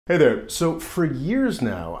Hey there. So for years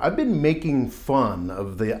now, I've been making fun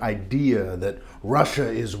of the idea that Russia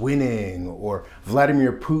is winning or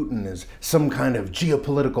Vladimir Putin is some kind of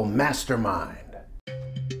geopolitical mastermind.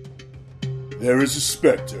 There is a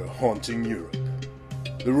specter haunting Europe.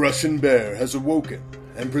 The Russian bear has awoken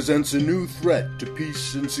and presents a new threat to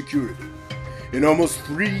peace and security. In almost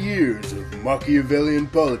 3 years of Machiavellian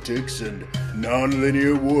politics and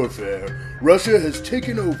non-linear warfare, Russia has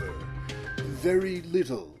taken over very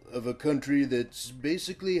little of a country that's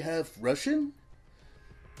basically half Russian?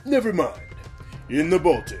 Never mind. In the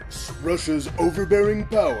Baltics, Russia's overbearing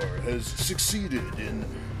power has succeeded in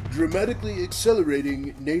dramatically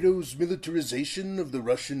accelerating NATO's militarization of the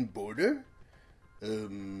Russian border?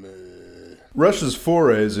 Russia's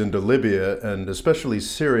forays into Libya, and especially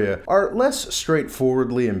Syria, are less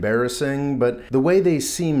straightforwardly embarrassing, but the way they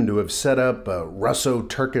seem to have set up a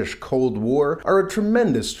Russo-Turkish Cold War are a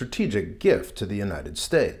tremendous strategic gift to the United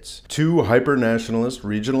States. Two hyper-nationalist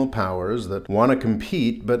regional powers that want to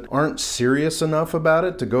compete but aren't serious enough about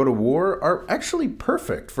it to go to war are actually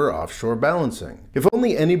perfect for offshore balancing. If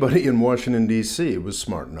only anybody in Washington, D.C. was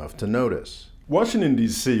smart enough to notice. Washington,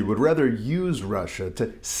 D.C. would rather use Russia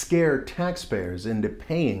to scare taxpayers into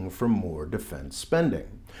paying for more defense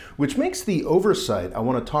spending, which makes the oversight I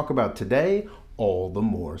want to talk about today all the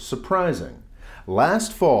more surprising.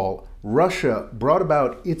 Last fall, Russia brought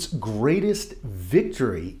about its greatest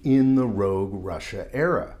victory in the rogue Russia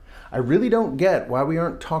era. I really don't get why we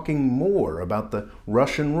aren't talking more about the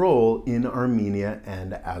Russian role in Armenia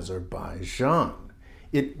and Azerbaijan.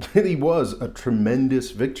 It really was a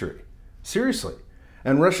tremendous victory. Seriously.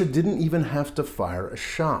 And Russia didn't even have to fire a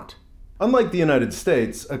shot. Unlike the United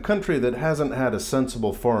States, a country that hasn't had a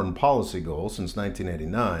sensible foreign policy goal since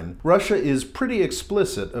 1989, Russia is pretty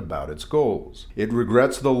explicit about its goals. It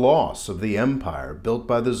regrets the loss of the empire built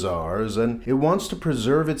by the czars, and it wants to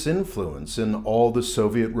preserve its influence in all the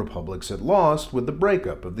Soviet republics it lost with the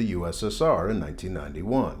breakup of the USSR in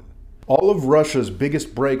 1991. All of Russia's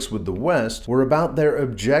biggest breaks with the West were about their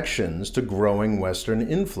objections to growing Western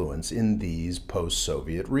influence in these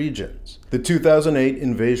post-Soviet regions. The 2008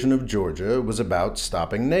 invasion of Georgia was about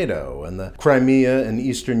stopping NATO, and the Crimea and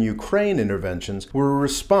eastern Ukraine interventions were a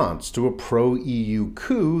response to a pro-EU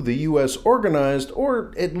coup the US organized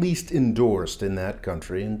or at least endorsed in that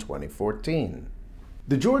country in 2014.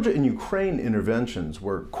 The Georgia and Ukraine interventions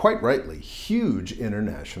were, quite rightly, huge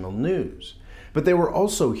international news. But they were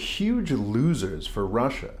also huge losers for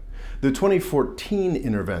Russia. The 2014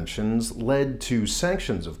 interventions led to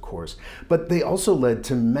sanctions, of course, but they also led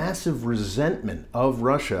to massive resentment of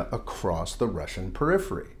Russia across the Russian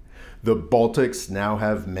periphery. The Baltics now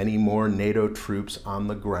have many more NATO troops on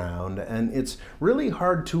the ground, and it's really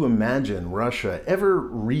hard to imagine Russia ever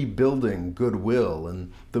rebuilding goodwill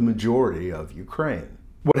in the majority of Ukraine.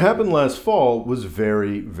 What happened last fall was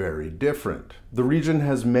very, very different. The region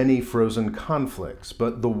has many frozen conflicts,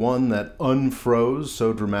 but the one that unfroze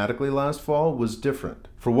so dramatically last fall was different.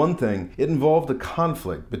 For one thing, it involved a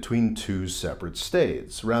conflict between two separate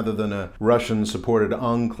states, rather than a Russian-supported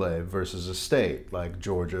enclave versus a state like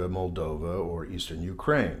Georgia, Moldova, or eastern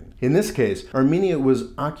Ukraine. In this case, Armenia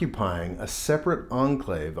was occupying a separate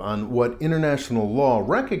enclave on what international law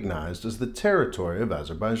recognized as the territory of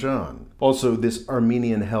Azerbaijan. Also, this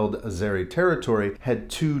Armenian-held Azeri territory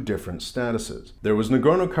had two different statuses. There was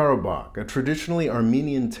Nagorno-Karabakh, a traditionally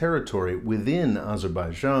Armenian territory within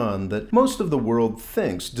Azerbaijan that most of the world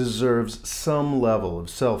thinks deserves some level of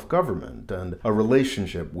self-government and a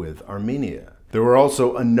relationship with Armenia. There were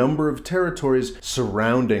also a number of territories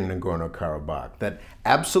surrounding Nagorno-Karabakh that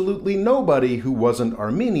absolutely nobody who wasn't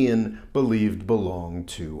Armenian believed belonged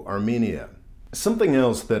to Armenia. Something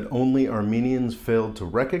else that only Armenians failed to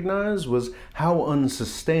recognize was how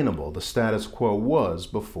unsustainable the status quo was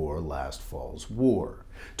before last fall's war.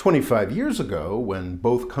 25 years ago, when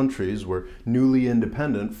both countries were newly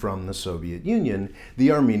independent from the Soviet Union, the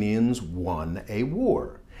Armenians won a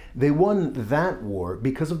war. They won that war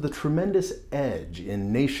because of the tremendous edge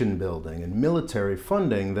in nation building and military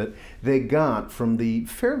funding that they got from the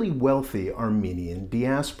fairly wealthy Armenian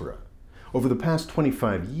diaspora. Over the past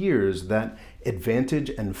 25 years, that advantage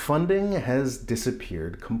and funding has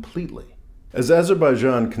disappeared completely. As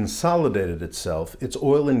Azerbaijan consolidated itself, its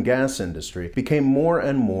oil and gas industry became more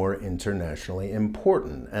and more internationally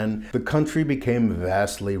important, and the country became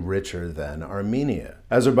vastly richer than Armenia.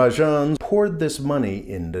 Azerbaijan poured this money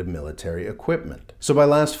into military equipment. So by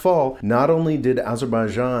last fall, not only did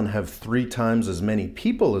Azerbaijan have 3 times as many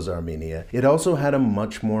people as Armenia, it also had a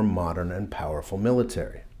much more modern and powerful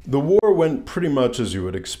military. The war went pretty much as you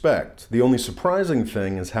would expect. The only surprising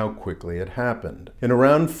thing is how quickly it happened. In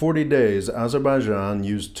around 40 days, Azerbaijan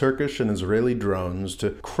used Turkish and Israeli drones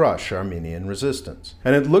to crush Armenian resistance.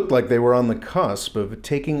 And it looked like they were on the cusp of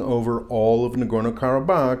taking over all of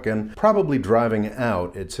Nagorno-Karabakh and probably driving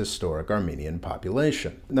out its historic Armenian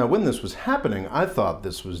population. Now, when this was happening, I thought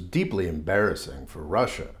this was deeply embarrassing for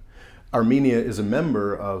Russia. Armenia is a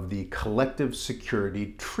member of the Collective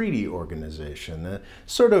Security Treaty Organization,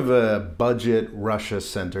 sort of a budget,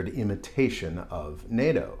 Russia-centered imitation of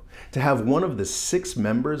NATO. To have one of the 6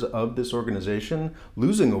 members of this organization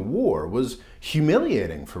losing a war was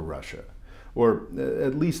humiliating for Russia, or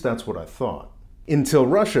at least that's what I thought. Until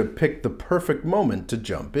Russia picked the perfect moment to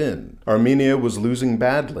jump in. Armenia was losing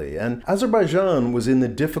badly, and Azerbaijan was in the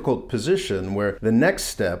difficult position where the next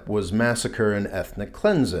step was massacre and ethnic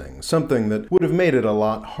cleansing, something that would have made it a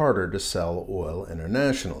lot harder to sell oil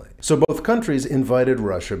internationally. So both countries invited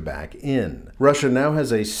Russia back in. Russia now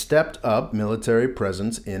has a stepped-up military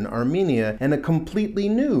presence in Armenia and a completely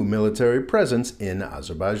new military presence in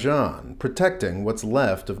Azerbaijan, protecting what's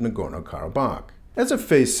left of Nagorno-Karabakh. As a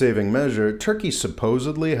face-saving measure, Turkey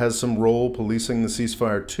supposedly has some role policing the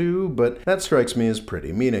ceasefire too, but that strikes me as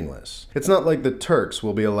pretty meaningless. It's not like the Turks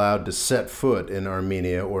will be allowed to set foot in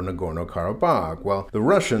Armenia or Nagorno-Karabakh, while the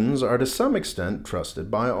Russians are to some extent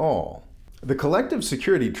trusted by all. The Collective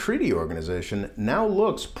Security Treaty Organization now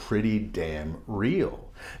looks pretty damn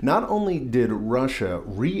real. Not only did Russia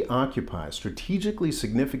reoccupy strategically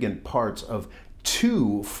significant parts of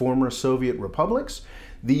 2 former Soviet republics,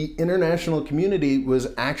 the international community was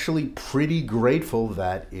actually pretty grateful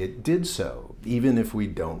that it did so, even if we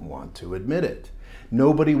don't want to admit it.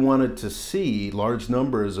 Nobody wanted to see large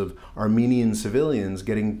numbers of Armenian civilians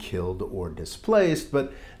getting killed or displaced,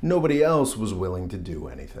 but nobody else was willing to do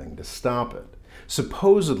anything to stop it.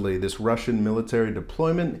 Supposedly, this Russian military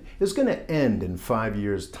deployment is going to end in 5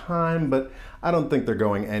 years' time, but I don't think they're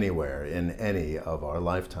going anywhere in any of our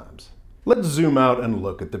lifetimes. Let's zoom out and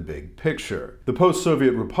look at the big picture. The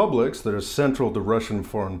post-Soviet republics that are central to Russian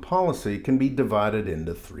foreign policy can be divided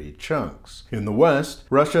into 3 chunks. In the West,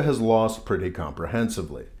 Russia has lost pretty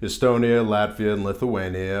comprehensively. Estonia, Latvia, and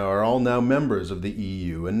Lithuania are all now members of the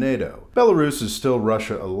EU and NATO. Belarus is still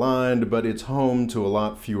Russia-aligned, but it's home to a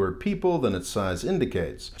lot fewer people than its size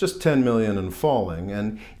indicates, just 10 million and falling,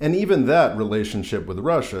 and even that relationship with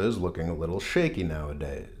Russia is looking a little shaky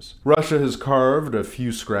nowadays. Russia has carved a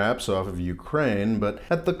few scraps off of Ukraine, but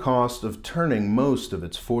at the cost of turning most of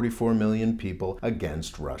its 44 million people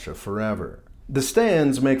against Russia forever. The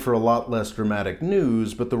stands make for a lot less dramatic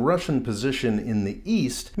news, but the Russian position in the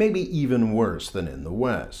East may be even worse than in the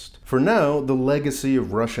West. For now, the legacy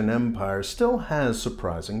of Russian Empire still has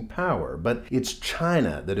surprising power, but it's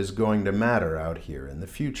China that is going to matter out here in the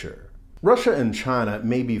future. Russia and China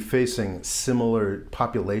may be facing similar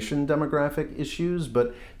population demographic issues,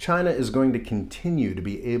 but China is going to continue to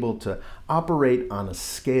be able to operate on a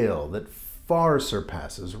scale that far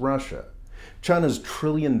surpasses Russia. China's $1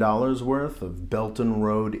 trillion worth of Belt and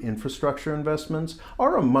Road infrastructure investments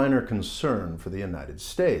are a minor concern for the United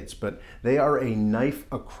States, but they are a knife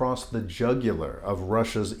across the jugular of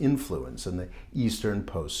Russia's influence in the Eastern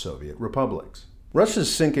post-Soviet republics.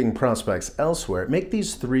 Russia's sinking prospects elsewhere make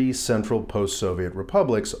these 3 central post-Soviet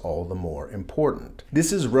republics all the more important.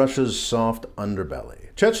 This is Russia's soft underbelly.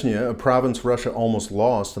 Chechnya, a province Russia almost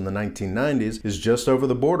lost in the 1990s, is just over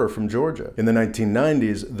the border from Georgia. In the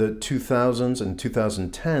 1990s, the 2000s and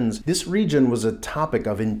 2010s, this region was a topic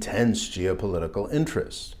of intense geopolitical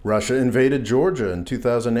interest. Russia invaded Georgia in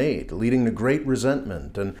 2008, leading to great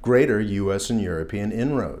resentment and greater US and European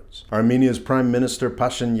inroads. Armenia's Prime Minister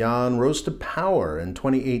Pashinyan rose to power in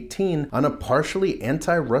 2018 on a partially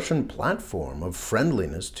anti-Russian platform of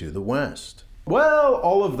friendliness to the West. Well,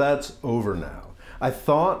 all of that's over now. I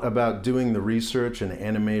thought about doing the research and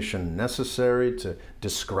animation necessary to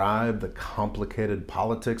describe the complicated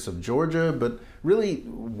politics of Georgia, but really,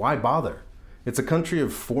 why bother? It's a country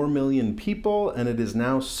of 4 million people, and it is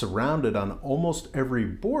now surrounded on almost every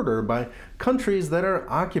border by countries that are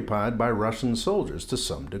occupied by Russian soldiers to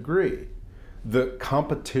some degree. The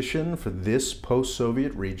competition for this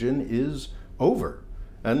post-Soviet region is over,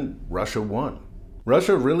 and Russia won.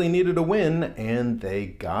 Russia really needed a win, and they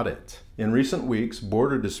got it. In recent weeks,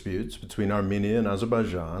 border disputes between Armenia and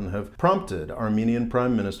Azerbaijan have prompted Armenian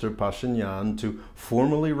Prime Minister Pashinyan to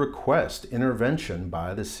formally request intervention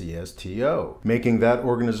by the CSTO, making that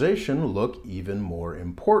organization look even more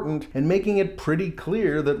important and making it pretty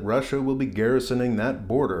clear that Russia will be garrisoning that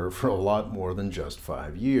border for a lot more than just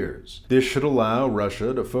 5 years. This should allow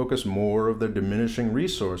Russia to focus more of their diminishing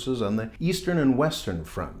resources on the eastern and western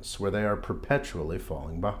fronts, where they are perpetually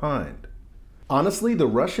falling behind. Honestly, the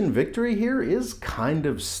Russian victory here is kind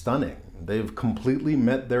of stunning. They've completely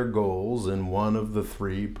met their goals in one of the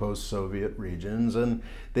 3 post-Soviet regions, and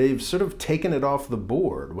they've sort of taken it off the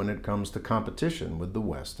board when it comes to competition with the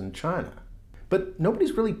West and China. But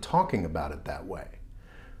nobody's really talking about it that way.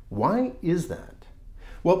 Why is that?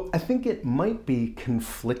 Well, I think it might be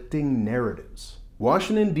conflicting narratives.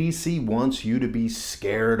 Washington, D.C. wants you to be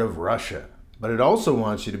scared of Russia, but it also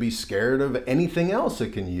wants you to be scared of anything else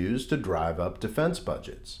it can use to drive up defense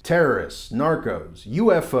budgets. Terrorists, narcos,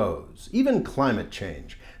 UFOs, even climate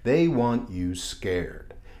change. They want you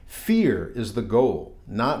scared. Fear is the goal,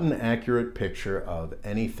 not an accurate picture of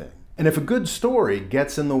anything. And if a good story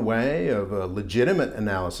gets in the way of a legitimate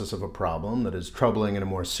analysis of a problem that is troubling in a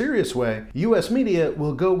more serious way, US media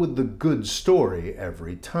will go with the good story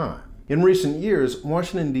every time. In recent years,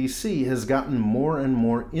 Washington, D.C. has gotten more and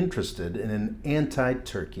more interested in an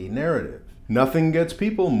anti-Turkey narrative. Nothing gets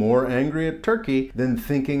people more angry at Turkey than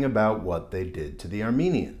thinking about what they did to the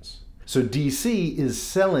Armenians. So D.C. is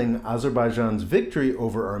selling Azerbaijan's victory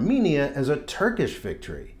over Armenia as a Turkish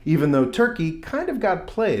victory, even though Turkey kind of got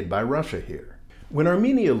played by Russia here. When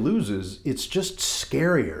Armenia loses, it's just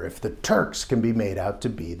scarier if the Turks can be made out to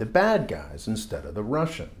be the bad guys instead of the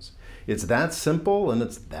Russians. It's that simple and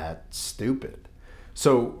it's that stupid.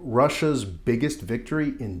 So Russia's biggest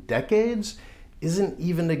victory in decades isn't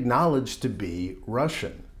even acknowledged to be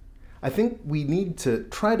Russian. I think we need to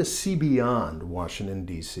try to see beyond Washington,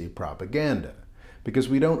 D.C. propaganda, because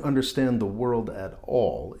we don't understand the world at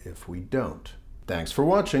all if we don't. Thanks for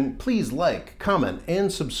watching. Please like, comment,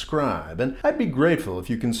 and subscribe, and I'd be grateful if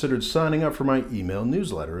you considered signing up for my email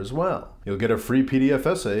newsletter as well. You'll get a free PDF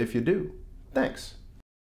essay if you do. Thanks.